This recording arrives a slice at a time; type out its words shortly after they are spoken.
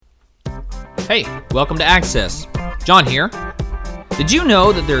Hey, welcome to Access. John here. Did you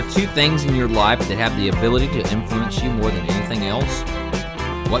know that there are two things in your life that have the ability to influence you more than anything else?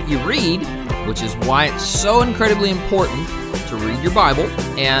 What you read, which is why it's so incredibly important to read your Bible,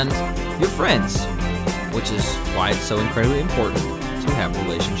 and your friends, which is why it's so incredibly important to have a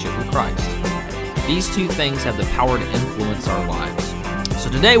relationship with Christ. These two things have the power to influence our lives. So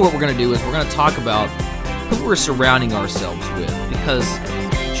today what we're going to do is we're going to talk about who we're surrounding ourselves with, because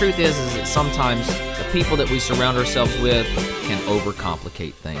the truth is that sometimes the people that we surround ourselves with can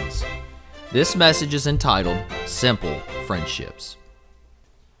overcomplicate things. This message is entitled Simple Friendships.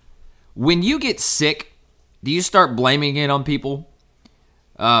 When you get sick, do you start blaming it on people?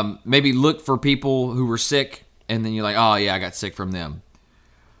 Maybe look for people who were sick, and then you're like, oh yeah, I got sick from them.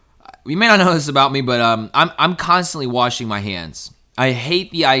 You may not know this about me, but I'm constantly washing my hands. I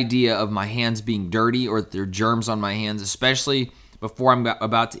hate the idea of my hands being dirty or that there are germs on my hands, especially before I'm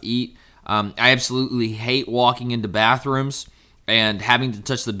about to eat. I absolutely hate walking into bathrooms and having to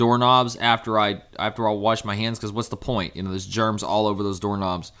touch the doorknobs after I wash my hands, because what's the point? You know, there's germs all over those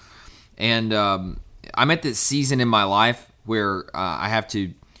doorknobs. And I'm at this season in my life where I have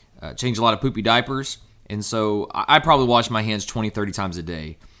to change a lot of poopy diapers, and so I probably wash my hands 20, 30 times a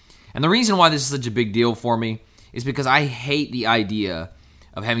day. And the reason why this is such a big deal for me is because I hate the idea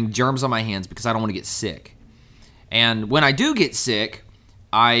of having germs on my hands because I don't want to get sick. And when I do get sick,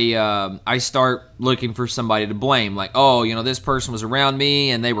 I start looking for somebody to blame. Like, oh, you know, this person was around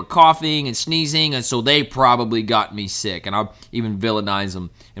me and they were coughing and sneezing, and so they probably got me sick. And I'll even villainize them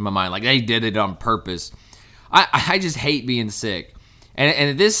in my mind, like they did it on purpose. I just hate being sick.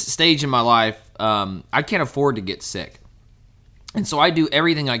 And at this stage in my life, I can't afford to get sick. And so I do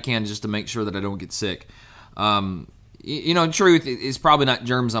everything I can just to make sure that I don't get sick. In truth, it's probably not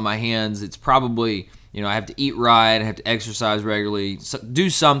germs on my hands. It's probably, I have to eat right, I have to exercise regularly, do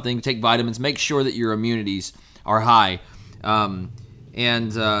something, take vitamins, make sure that your immunities are high.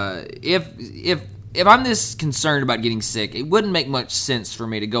 If I'm this concerned about getting sick, it wouldn't make much sense for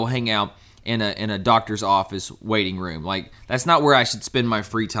me to go hang out in a doctor's office waiting room. Like, that's not where I should spend my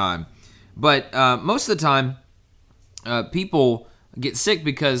free time. But most of the time, people get sick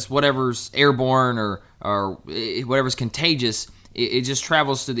because whatever's airborne or whatever's contagious, it just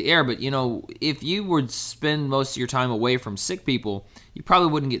travels through the air. But, if you would spend most of your time away from sick people, you probably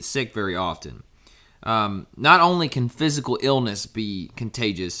wouldn't get sick very often. Not only can physical illness be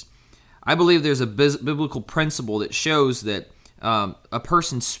contagious, I believe there's a biblical principle that shows that a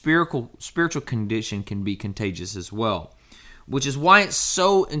person's spiritual condition can be contagious as well, which is why it's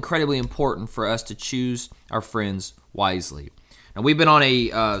so incredibly important for us to choose our friends wisely. Now, we've been on a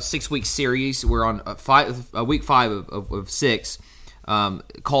 6-week series. We're on week 5 of 6.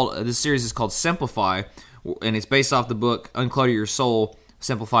 This series is called Simplify, and it's based off the book Unclutter Your Soul,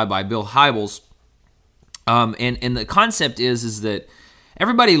 Simplify by Bill Hybels. And the concept is that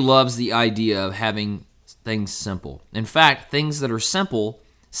everybody loves the idea of having things simple. In fact, things that are simple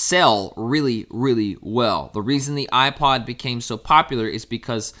sell really, really well. The reason the iPod became so popular is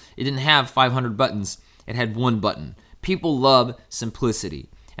because it didn't have 500 buttons. It had one button. People love simplicity.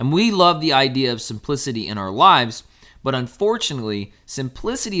 And we love the idea of simplicity in our lives, but unfortunately,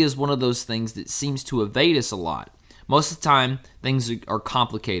 simplicity is one of those things that seems to evade us a lot. Most of the time, things are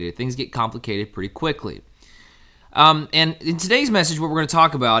complicated. Things get complicated pretty quickly. And in today's message, what we're going to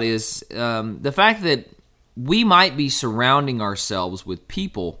talk about is the fact that we might be surrounding ourselves with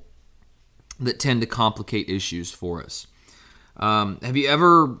people that tend to complicate issues for us. Have you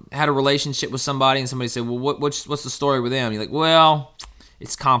ever had a relationship with somebody and somebody said, well, what's the story with them? You're like, well,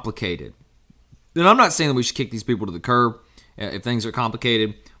 it's complicated. And I'm not saying that we should kick these people to the curb if things are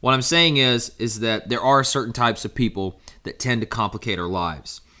complicated. What I'm saying is that there are certain types of people that tend to complicate our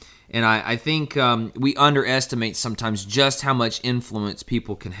lives. And I think we underestimate sometimes just how much influence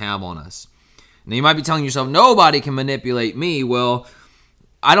people can have on us. Now, you might be telling yourself, nobody can manipulate me. Well,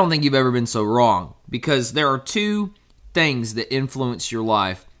 I don't think you've ever been so wrong, because there are two things that influence your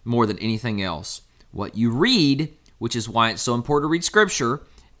life more than anything else. What you read, which is why it's so important to read Scripture,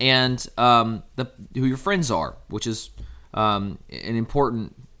 and who your friends are, which is an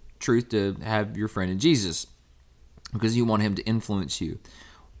important truth to have your friend in Jesus, because you want him to influence you.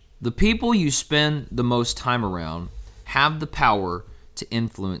 The people you spend the most time around have the power to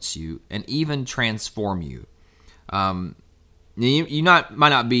influence you and even transform you. You might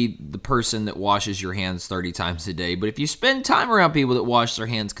not be the person that washes your hands 30 times a day, but if you spend time around people that wash their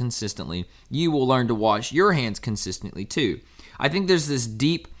hands consistently, you will learn to wash your hands consistently too. I think there's this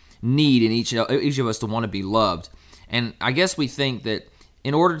deep need in each of us to want to be loved. And I guess we think that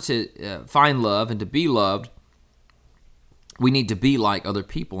in order to find love and to be loved, we need to be like other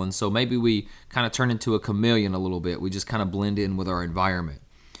people. And so maybe we kind of turn into a chameleon a little bit. We just kind of blend in with our environment.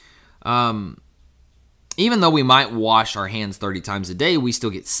 Even though we might wash our hands 30 times a day, we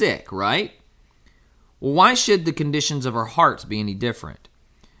still get sick, right? Well, why should the conditions of our hearts be any different?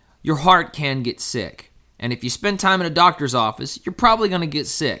 Your heart can get sick. And if you spend time in a doctor's office, you're probably going to get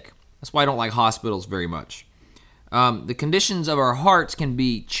sick. That's why I don't like hospitals very much. The conditions of our hearts can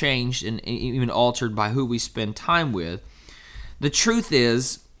be changed and even altered by who we spend time with. The truth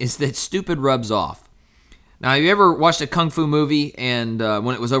is that stupid rubs off. Now, have you ever watched a kung fu movie and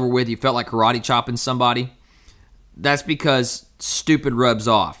when it was over with, you felt like karate chopping somebody? That's because stupid rubs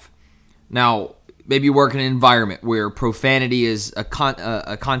off. Now, maybe you work in an environment where profanity is a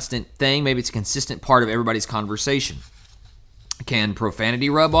constant thing. Maybe it's a consistent part of everybody's conversation. Can profanity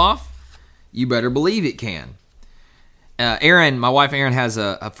rub off? You better believe it can. My wife Erin, has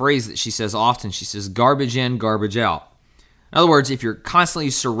a phrase that she says often. She says, garbage in, garbage out. In other words, if you're constantly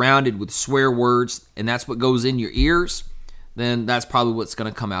surrounded with swear words and that's what goes in your ears, then that's probably what's going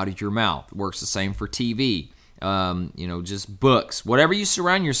to come out of your mouth. It works the same for TV, just books. Whatever you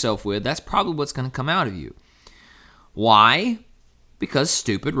surround yourself with, that's probably what's going to come out of you. Why? Because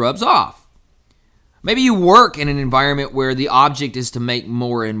stupid rubs off. Maybe you work in an environment where the object is to make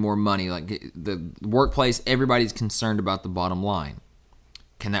more and more money. Like the workplace, everybody's concerned about the bottom line.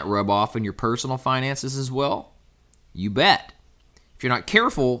 Can that rub off in your personal finances as well? You bet. If you're not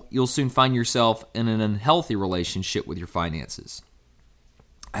careful, you'll soon find yourself in an unhealthy relationship with your finances.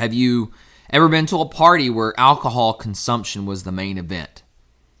 Have you ever been to a party where alcohol consumption was the main event?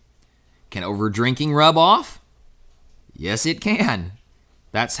 Can overdrinking rub off? Yes, it can.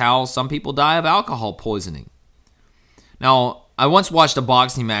 That's how some people die of alcohol poisoning. Now, I once watched a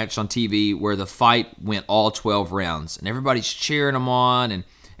boxing match on TV where the fight went all 12 rounds, and everybody's cheering them on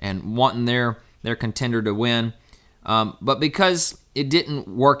and wanting their contender to win. But because it didn't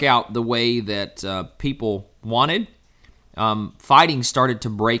work out the way that people wanted, fighting started to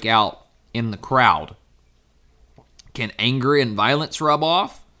break out in the crowd. Can anger and violence rub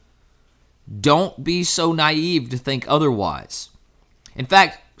off? Don't be so naive to think otherwise. In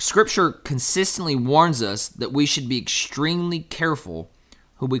fact, Scripture consistently warns us that we should be extremely careful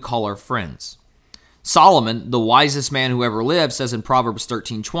who we call our friends. Solomon, the wisest man who ever lived, says in Proverbs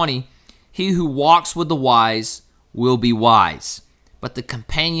 13:20, "He who walks with the wise will be wise, but the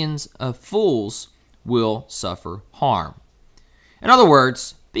companions of fools will suffer harm." In other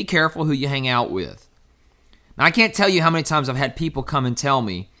words, be careful who you hang out with. Now, I can't tell you how many times I've had people come and tell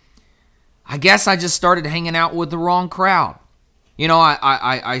me, I guess I just started hanging out with the wrong crowd.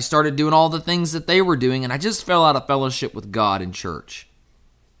 I started doing all the things that they were doing, and I just fell out of fellowship with God in church.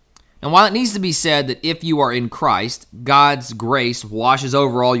 And while it needs to be said that if you are in Christ, God's grace washes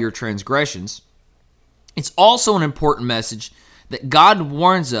over all your transgressions, it's also an important message that God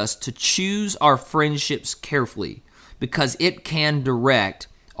warns us to choose our friendships carefully because it can direct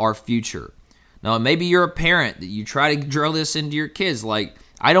our future. Now, maybe you're a parent that you try to drill this into your kids, like,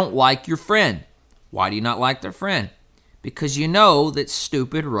 I don't like your friend. Why do you not like their friend? Because you know that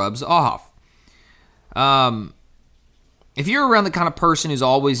stupid rubs off. If you're around the kind of person who's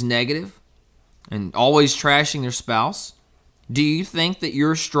always negative and always trashing their spouse, do you think that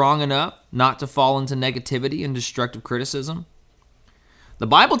you're strong enough not to fall into negativity and destructive criticism? The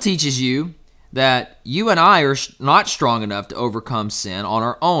Bible teaches you that you and I are not strong enough to overcome sin on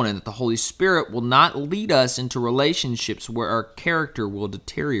our own, and that the Holy Spirit will not lead us into relationships where our character will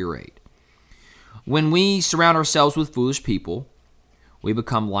deteriorate. When we surround ourselves with foolish people, we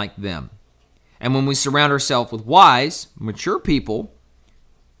become like them. And when we surround ourselves with wise, mature people,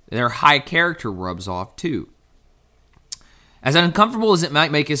 their high character rubs off too. As uncomfortable as it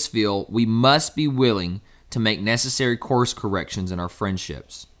might make us feel, we must be willing to make necessary course corrections in our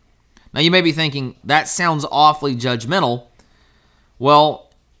friendships. Now, you may be thinking, that sounds awfully judgmental.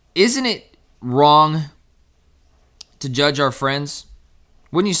 Well, isn't it wrong to judge our friends?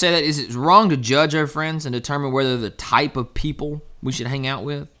 Wouldn't you say that? Is it wrong to judge our friends and determine whether they're the type of people we should hang out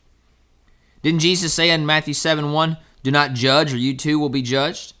with? Didn't Jesus say in Matthew 7:1, "Do not judge or you too will be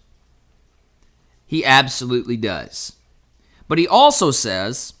judged"? He absolutely does. But he also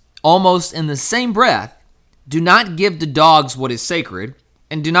says, almost in the same breath, "Do not give to dogs what is sacred,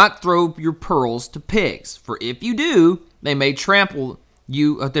 and do not throw your pearls to pigs. For if you do, they may trample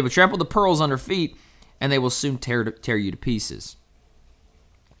you. They will trample the pearls under feet, and they will soon tear you to pieces."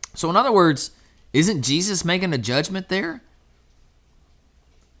 So in other words, isn't Jesus making a judgment there?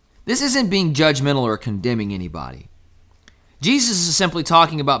 This isn't being judgmental or condemning anybody. Jesus is simply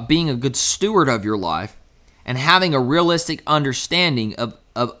talking about being a good steward of your life and having a realistic understanding of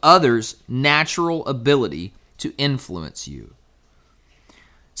others' natural ability to influence you.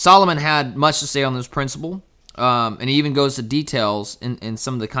 Solomon had much to say on this principle, and he even goes to details in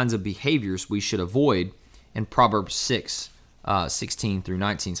some of the kinds of behaviors we should avoid in Proverbs 6, 16 through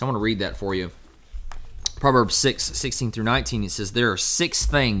 19. So I want to read that for you. Proverbs 6, 16 through 19, it says, "There are 6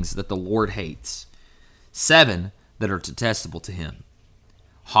 things that the Lord hates, 7 that are detestable to him: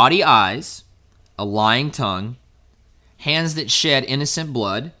 haughty eyes, a lying tongue, hands that shed innocent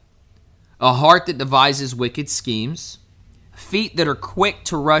blood, a heart that devises wicked schemes, feet that are quick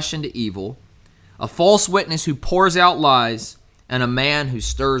to rush into evil, a false witness who pours out lies, and a man who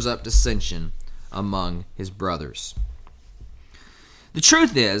stirs up dissension among his brothers." The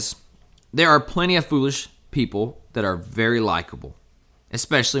truth is, there are plenty of foolish people that are very likable,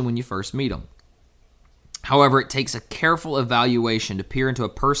 especially when you first meet them. However, it takes a careful evaluation to peer into a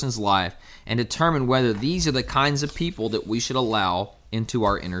person's life and determine whether these are the kinds of people that we should allow into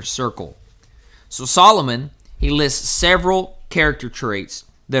our inner circle. So Solomon, he lists several character traits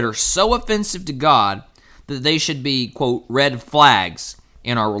that are so offensive to God that they should be, quote, red flags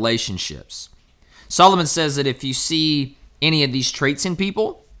in our relationships. Solomon says that if you see any of these traits in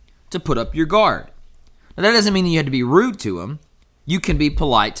people, to put up your guard. Now, that doesn't mean that you have to be rude to them. You can be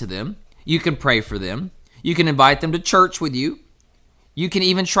polite to them. You can pray for them. You can invite them to church with you. You can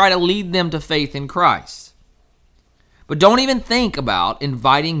even try to lead them to faith in Christ. But don't even think about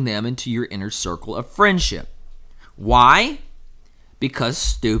inviting them into your inner circle of friendship. Why? Because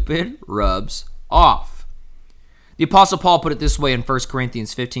stupid rubs off. The Apostle Paul put it this way in 1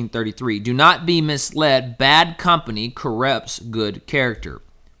 Corinthians 15:33, "Do not be misled. Bad company corrupts good character."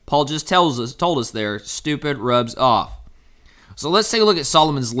 Paul just told us there, stupid rubs off. So let's take a look at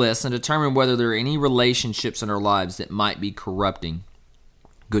Solomon's list and determine whether there are any relationships in our lives that might be corrupting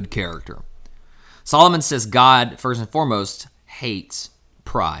good character. Solomon says God, first and foremost, hates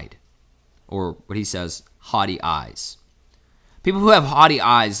pride, or what he says, haughty eyes. People who have haughty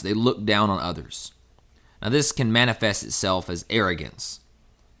eyes, they look down on others. Now this can manifest itself as arrogance.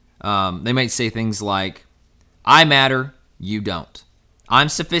 They might say things like, "I matter, you don't. I'm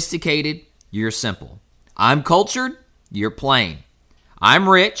sophisticated, you're simple. I'm cultured, you're plain. I'm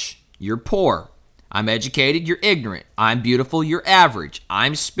rich, you're poor. I'm educated, you're ignorant. I'm beautiful, you're average.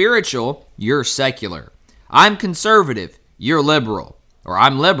 I'm spiritual, you're secular. I'm conservative, you're liberal. Or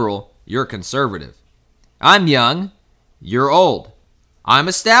I'm liberal, you're conservative. I'm young, you're old. I'm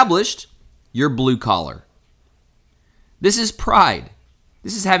established, you're blue collar." This is pride.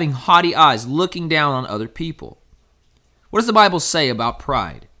 This is having haughty eyes, looking down on other people. What does the Bible say about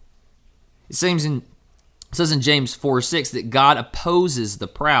pride? It says in James 4:6 that God opposes the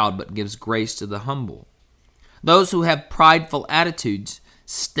proud but gives grace to the humble. Those who have prideful attitudes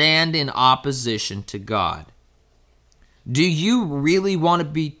stand in opposition to God. Do you really want to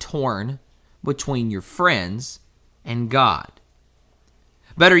be torn between your friends and God?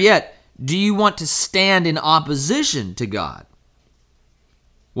 Better yet, do you want to stand in opposition to God?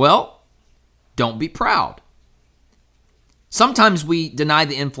 Well, don't be proud. Sometimes we deny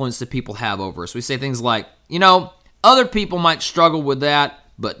the influence that people have over us. We say things like, other people might struggle with that,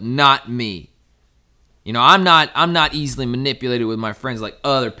 but not me. I'm not easily manipulated with my friends like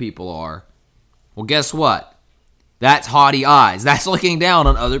other people are. Well, guess what? That's haughty eyes. That's looking down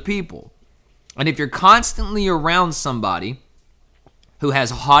on other people. And if you're constantly around somebody who has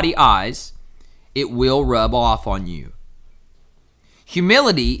haughty eyes, it will rub off on you.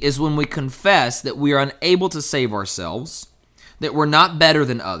 Humility is when we confess that we are unable to save ourselves, that we're not better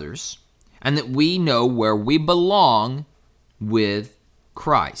than others, and that we know where we belong with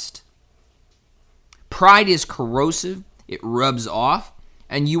Christ. Pride is corrosive, it rubs off,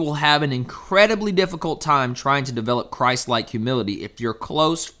 and you will have an incredibly difficult time trying to develop Christ-like humility if your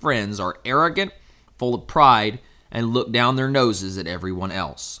close friends are arrogant, full of pride, and look down their noses at everyone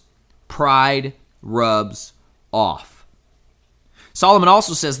else. Pride rubs off. Solomon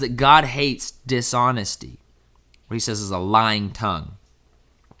also says that God hates dishonesty. What he says is a lying tongue.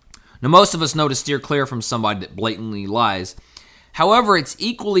 Now, most of us know to steer clear from somebody that blatantly lies. However, it's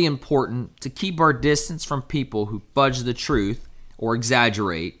equally important to keep our distance from people who fudge the truth or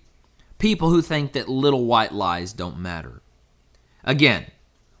exaggerate, people who think that little white lies don't matter. Again,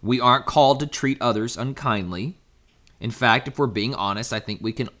 we aren't called to treat others unkindly. In fact, if we're being honest, I think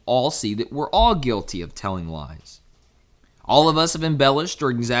we can all see that we're all guilty of telling lies. All of us have embellished or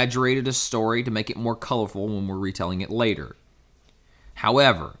exaggerated a story to make it more colorful when we're retelling it later.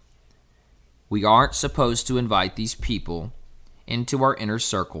 However, we aren't supposed to invite these people into our inner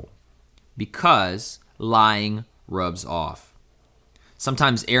circle because lying rubs off.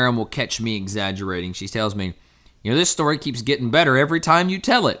 Sometimes Erin will catch me exaggerating. She tells me, this story keeps getting better every time you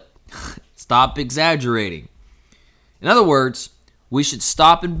tell it. Stop exaggerating. In other words, we should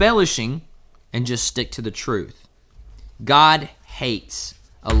stop embellishing and just stick to the truth. God hates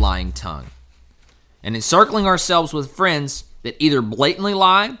a lying tongue. And encircling ourselves with friends that either blatantly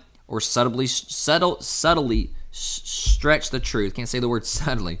lie or subtly stretch the truth. Can't say the word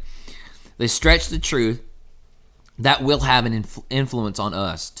subtly. They stretch the truth. That will have an influence on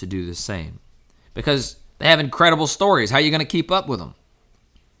us to do the same. Because they have incredible stories. How are you going to keep up with them?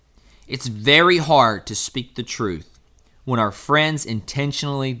 It's very hard to speak the truth when our friends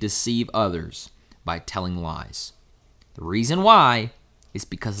intentionally deceive others by telling lies. The reason why is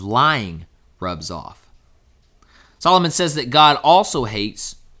because lying rubs off. Solomon says that God also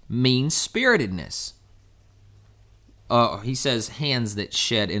hates mean-spiritedness. He says hands that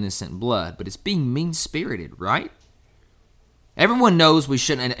shed innocent blood, but it's being mean-spirited, right? Everyone knows we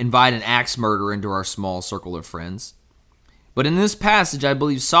shouldn't invite an axe murderer into our small circle of friends. But in this passage, I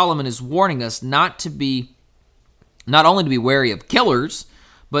believe Solomon is warning us not only to be wary of killers,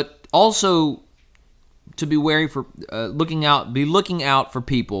 but also to be wary for looking out for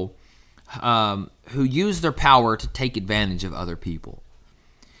people who use their power to take advantage of other people.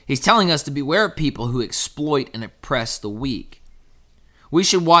 He's telling us to beware of people who exploit and oppress the weak. We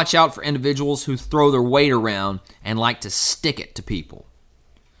should watch out for individuals who throw their weight around and like to stick it to people.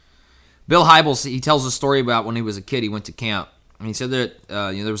 Bill Hybels, he tells a story about when he was a kid. He went to camp, and he said that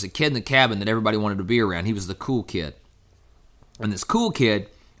there was a kid in the cabin that everybody wanted to be around. He was the cool kid. And this cool kid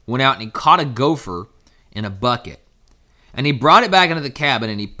went out and he caught a gopher in a bucket. And he brought it back into the cabin,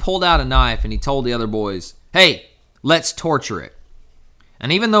 and he pulled out a knife, and he told the other boys, "Hey, let's torture it."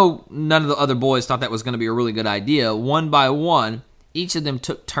 And even though none of the other boys thought that was going to be a really good idea, one by one, each of them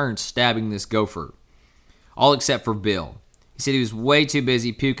took turns stabbing this gopher, all except for Bill. He said he was way too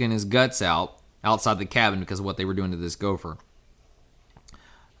busy puking his guts out outside the cabin because of what they were doing to this gopher.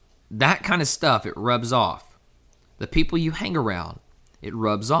 That kind of stuff, it rubs off. The people you hang around, it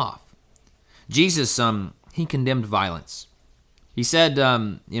rubs off. Jesus, he condemned violence. He said,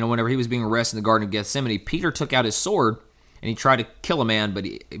 whenever he was being arrested in the Garden of Gethsemane, Peter took out his sword and he tried to kill a man, but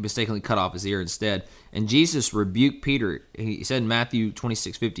he mistakenly cut off his ear instead. And Jesus rebuked Peter. He said in Matthew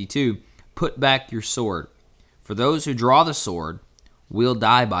 26:52, "Put back your sword. For those who draw the sword will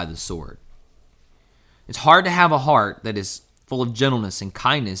die by the sword." It's hard to have a heart that is full of gentleness and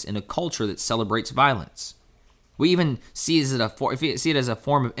kindness in a culture that celebrates violence. We even see it as a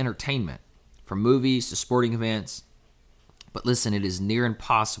form of entertainment, from movies to sporting events. But listen, it is near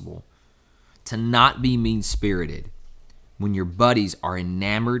impossible to not be mean-spirited when your buddies are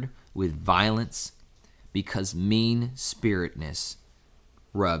enamored with violence, because mean-spiritedness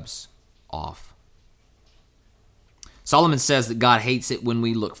rubs off. Solomon says that God hates it when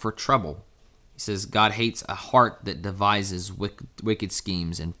we look for trouble. He says God hates a heart that devises wicked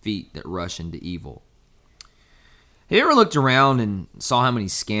schemes and feet that rush into evil. Have you ever looked around and saw how many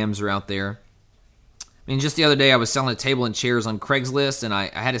scams are out there? I mean, just the other day I was selling a table and chairs on Craigslist, and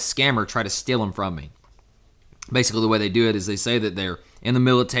I had a scammer try to steal them from me. Basically, the way they do it is they say that they're in the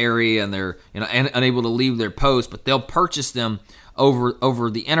military and they're unable to leave their post, but they'll purchase them over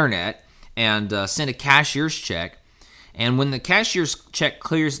the internet and send a cashier's check. And when the cashier's check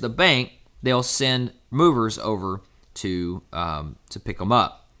clears the bank, they'll send movers over to pick them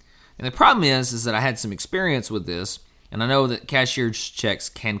up. And the problem is that I had some experience with this, and I know that cashier's checks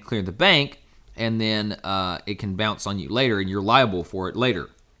can clear the bank, and then it can bounce on you later, and you're liable for it later.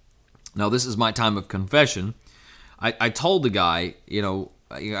 Now, this is my time of confession. I told the guy,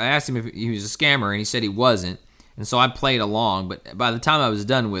 I asked him if he was a scammer, and he said he wasn't. And so I played along. But by the time I was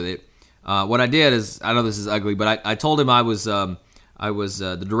done with it, what I did is, I know this is ugly, but I told him I was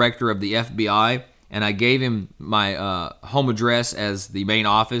the director of the FBI, and I gave him my home address as the main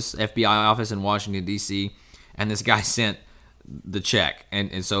office, FBI office in Washington, D.C., and this guy sent the check.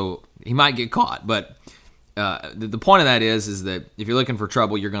 And so he might get caught. But the point of that is that if you're looking for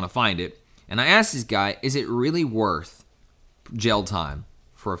trouble, you're going to find it. And I asked this guy, is it really worth jail time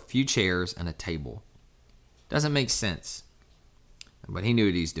for a few chairs and a table? Doesn't make sense. But he knew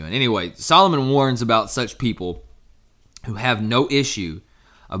what he's doing. Anyway, Solomon warns about such people who have no issue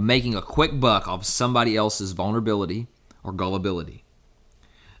of making a quick buck off somebody else's vulnerability or gullibility.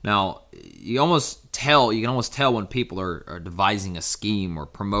 Now, you can almost tell when people are devising a scheme or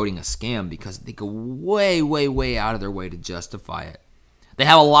promoting a scam because they go way, way, way out of their way to justify it. They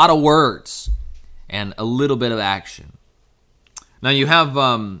have a lot of words and a little bit of action. Now, you have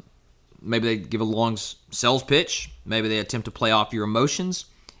maybe they give a long sales pitch. Maybe they attempt to play off your emotions,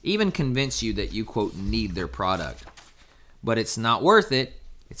 even convince you that you, quote, need their product. But it's not worth it.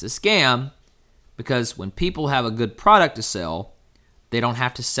 It's a scam because when people have a good product to sell, they don't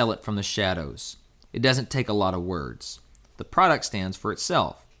have to sell it from the shadows. It doesn't take a lot of words. The product stands for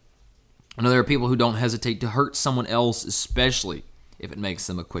itself. I know there are people who don't hesitate to hurt someone else, especially if it makes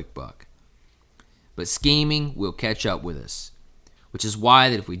them a quick buck. But scheming will catch up with us, which is why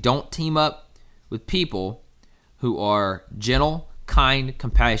that if we don't team up with people who are gentle, kind,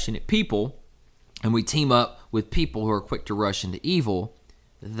 compassionate people, and we team up with people who are quick to rush into evil,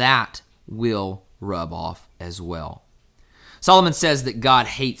 that will rub off as well. Solomon says that God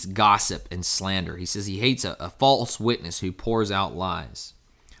hates gossip and slander. He says he hates a false witness who pours out lies.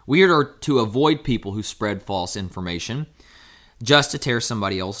 We are to avoid people who spread false information just to tear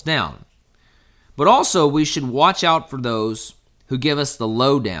somebody else down. But also, we should watch out for those who give us the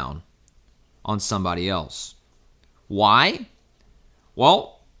lowdown on somebody else. Why?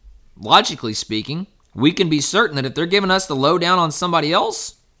 Well, logically speaking, we can be certain that if they're giving us the lowdown on somebody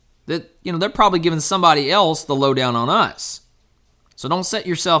else, that they're probably giving somebody else the lowdown on us. So don't set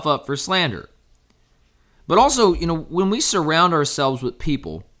yourself up for slander. But also, when we surround ourselves with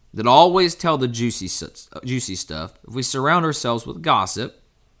people that always tell the juicy stuff, if we surround ourselves with gossip,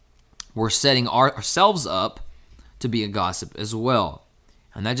 we're setting ourselves up to be a gossip as well.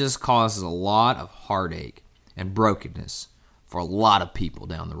 And that just causes a lot of heartache and brokenness for a lot of people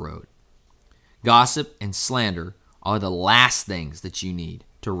down the road. Gossip and slander are the last things that you need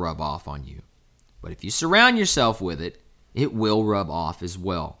to rub off on you. But if you surround yourself with it, it will rub off as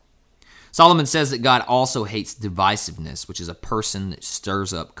well. Solomon says that God also hates divisiveness, which is a person that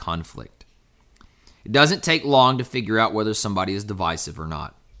stirs up conflict. It doesn't take long to figure out whether somebody is divisive or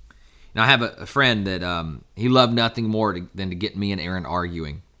not. Now, I have a friend that he loved nothing more than to get me and Aaron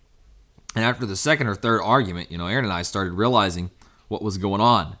arguing. And after the second or third argument, Aaron and I started realizing what was going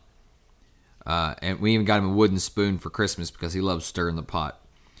on. And we even got him a wooden spoon for Christmas because he loves stirring the pot.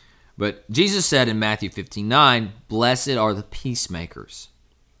 But Jesus said in Matthew 15:9, "Blessed are the peacemakers."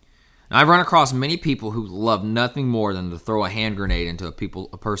 Now, I've run across many people who love nothing more than to throw a hand grenade into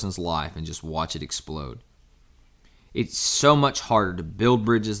a person's life and just watch it explode. It's so much harder to build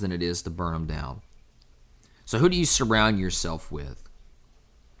bridges than it is to burn them down. So who do you surround yourself with?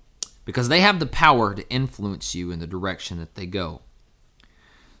 Because they have the power to influence you in the direction that they go.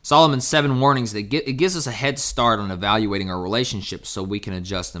 Solomon's 7 warnings, it gives us a head start on evaluating our relationships so we can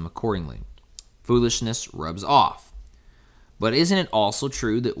adjust them accordingly. Foolishness rubs off. But isn't it also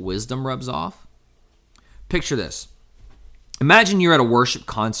true that wisdom rubs off? Picture this. Imagine you're at a worship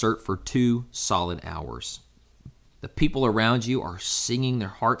concert for 2 solid hours. The people around you are singing their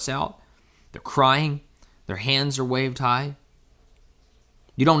hearts out. They're crying. Their hands are waved high.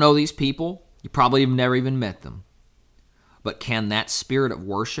 You don't know these people. You probably have never even met them. But can that spirit of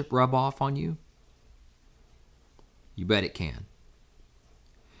worship rub off on you? You bet it can.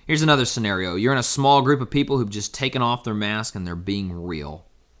 Here's another scenario. You're in a small group of people who've just taken off their mask and they're being real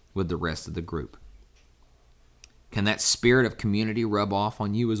with the rest of the group. Can that spirit of community rub off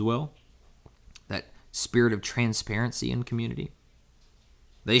on you as well? That spirit of transparency in community?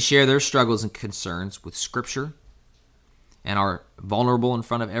 They share their struggles and concerns with Scripture and are vulnerable in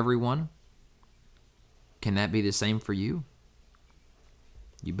front of everyone. Can that be the same for you?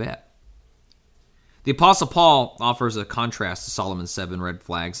 You bet. The Apostle Paul offers a contrast to Solomon's 7 red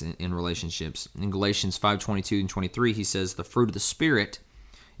flags in relationships. In Galatians 5:22 and 23, he says, "The fruit of the Spirit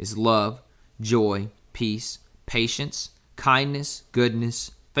is love, joy, peace, patience, kindness,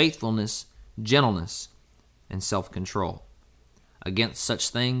 goodness, faithfulness, gentleness, and self-control. Against such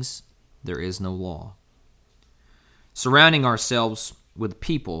things there is no law." Surrounding ourselves with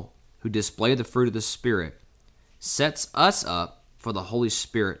people who display the fruit of the Spirit sets us up for the Holy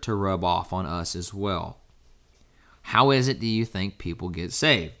Spirit to rub off on us as well. How is it do you think people get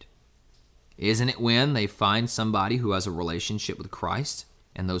saved? Isn't it when they find somebody who has a relationship with Christ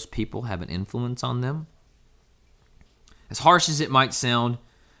and those people have an influence on them? As harsh as it might sound,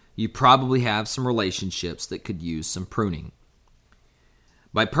 you probably have some relationships that could use some pruning.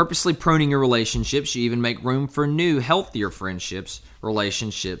 By purposely pruning your relationships, you even make room for new, healthier friendships,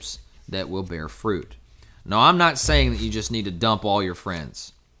 relationships that will bear fruit. Now, I'm not saying that you just need to dump all your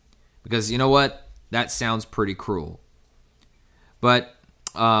friends, because you know what? That sounds pretty cruel. But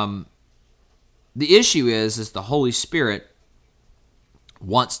the issue is the Holy Spirit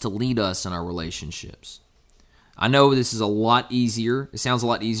wants to lead us in our relationships. I know this is a lot easier. It sounds a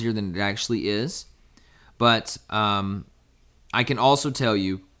lot easier than it actually is. But I can also tell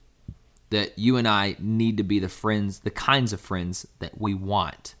you that you and I need to be the kinds of friends that we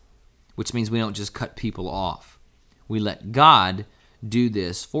want, which means we don't just cut people off. We let God do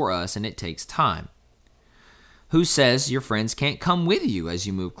this for us, and it takes time. Who says your friends can't come with you as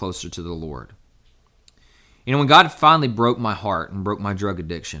you move closer to the Lord? When God finally broke my heart and broke my drug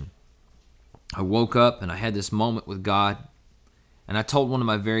addiction, I woke up and I had this moment with God, and I told one of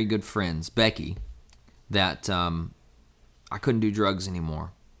my very good friends, Becky, that I couldn't do drugs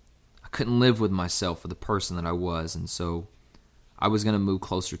anymore. I couldn't live with myself for the person that I was, and so I was going to move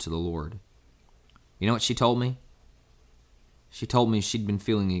closer to the Lord. You know what she told me? She told me she'd been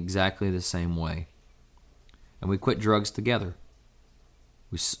feeling exactly the same way. And we quit drugs together.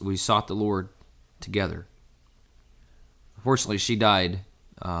 We sought the Lord together. Unfortunately, she died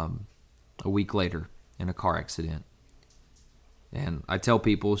a week later in a car accident. And I tell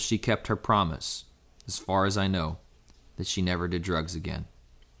people she kept her promise, as far as I know, that she never did drugs again.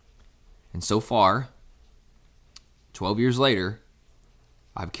 And so far, 12 years later,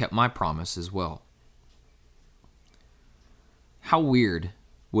 I've kept my promise as well. How weird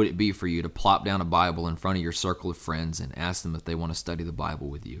would it be for you to plop down a Bible in front of your circle of friends and ask them if they want to study the Bible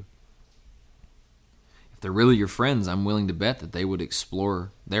with you? If they're really your friends, I'm willing to bet that they would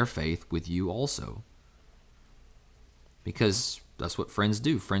explore their faith with you also. Because that's what friends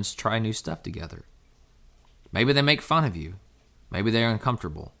do. Friends try new stuff together. Maybe they make fun of you. Maybe they're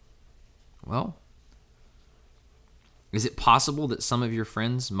uncomfortable. Well, is it possible that some of your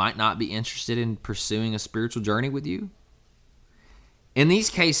friends might not be interested in pursuing a spiritual journey with you? In these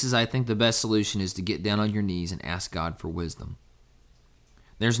cases, I think the best solution is to get down on your knees and ask God for wisdom.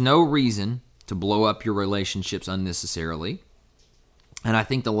 There's no reason to blow up your relationships unnecessarily. And I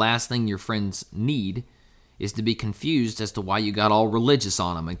think the last thing your friends need is to be confused as to why you got all religious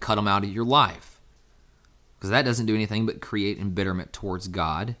on them and cut them out of your life. Because that doesn't do anything but create embitterment towards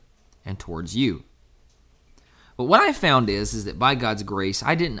God and towards you. But what I found is that by God's grace,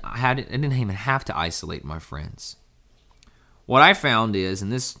 I didn't even have to isolate my friends. What I found is,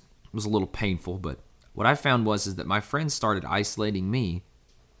 and this was a little painful, but what I found is that my friends started isolating me,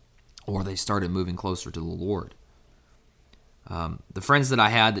 or they started moving closer to the Lord. The friends that I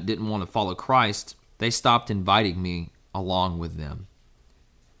had that didn't want to follow Christ, they stopped inviting me along with them.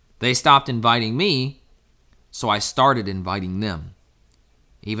 They stopped inviting me, so I started inviting them,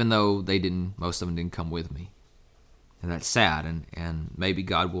 even though most of them didn't come with me. And that's sad, and maybe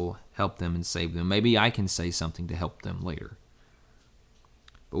God will help them and save them. Maybe I can say something to help them later.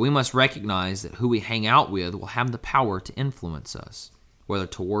 But we must recognize that who we hang out with will have the power to influence us, whether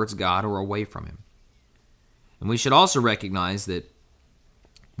towards God or away from Him. And we should also recognize that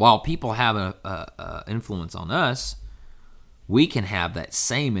while people have an influence on us, we can have that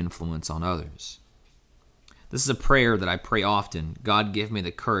same influence on others. This is a prayer that I pray often. God, give me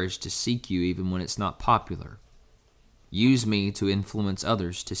the courage to seek you even when it's not popular. Use me to influence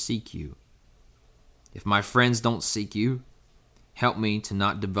others to seek you. If my friends don't seek you, help me to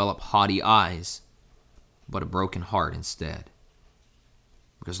not develop haughty eyes, but a broken heart instead.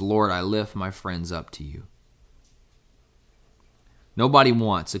 Because, Lord, I lift my friends up to you. Nobody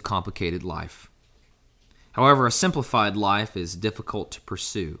wants a complicated life. However, a simplified life is difficult to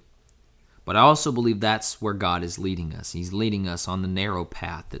pursue. But I also believe that's where God is leading us. He's leading us on the narrow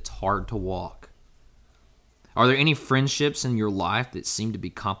path that's hard to walk. Are there any friendships in your life that seem to be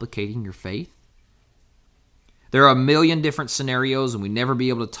complicating your faith? There are a million different scenarios, and we never be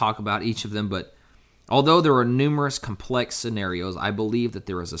able to talk about each of them, but although there are numerous complex scenarios, I believe that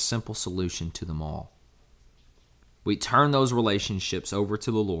there is a simple solution to them all. We turn those relationships over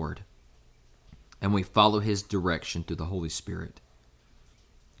to the Lord, and we follow His direction through the Holy Spirit.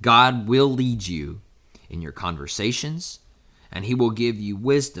 God will lead you in your conversations, and He will give you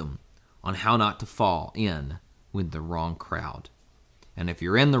wisdom on how not to fall in with the wrong crowd. And if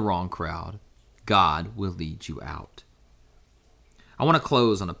you're in the wrong crowd, God will lead you out. I want to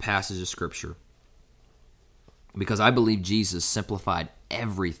close on a passage of Scripture because I believe Jesus simplified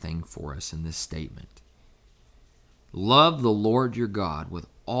everything for us in this statement. Love the Lord your God with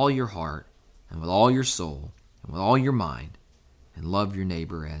all your heart and with all your soul and with all your mind, and love your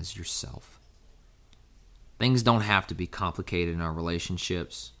neighbor as yourself. Things don't have to be complicated in our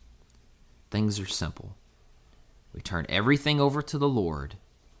relationships. Things are simple. We turn everything over to the Lord,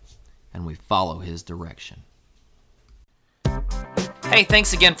 and we follow His direction. Hey,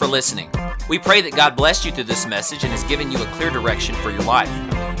 thanks again for listening. We pray that God blessed you through this message and has given you a clear direction for your life.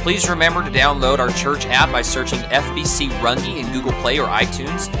 Please remember to download our church app by searching FBC Runge in Google Play or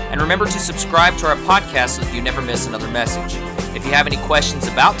iTunes, and remember to subscribe to our podcast so that you never miss another message. If you have any questions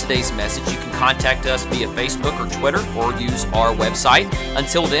about today's message, you can contact us via Facebook or Twitter or use our website.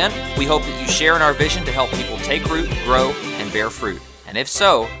 Until then, we hope that you share in our vision to help people take root, grow, and bear fruit. And if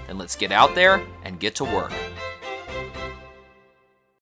so, then let's get out there and get to work.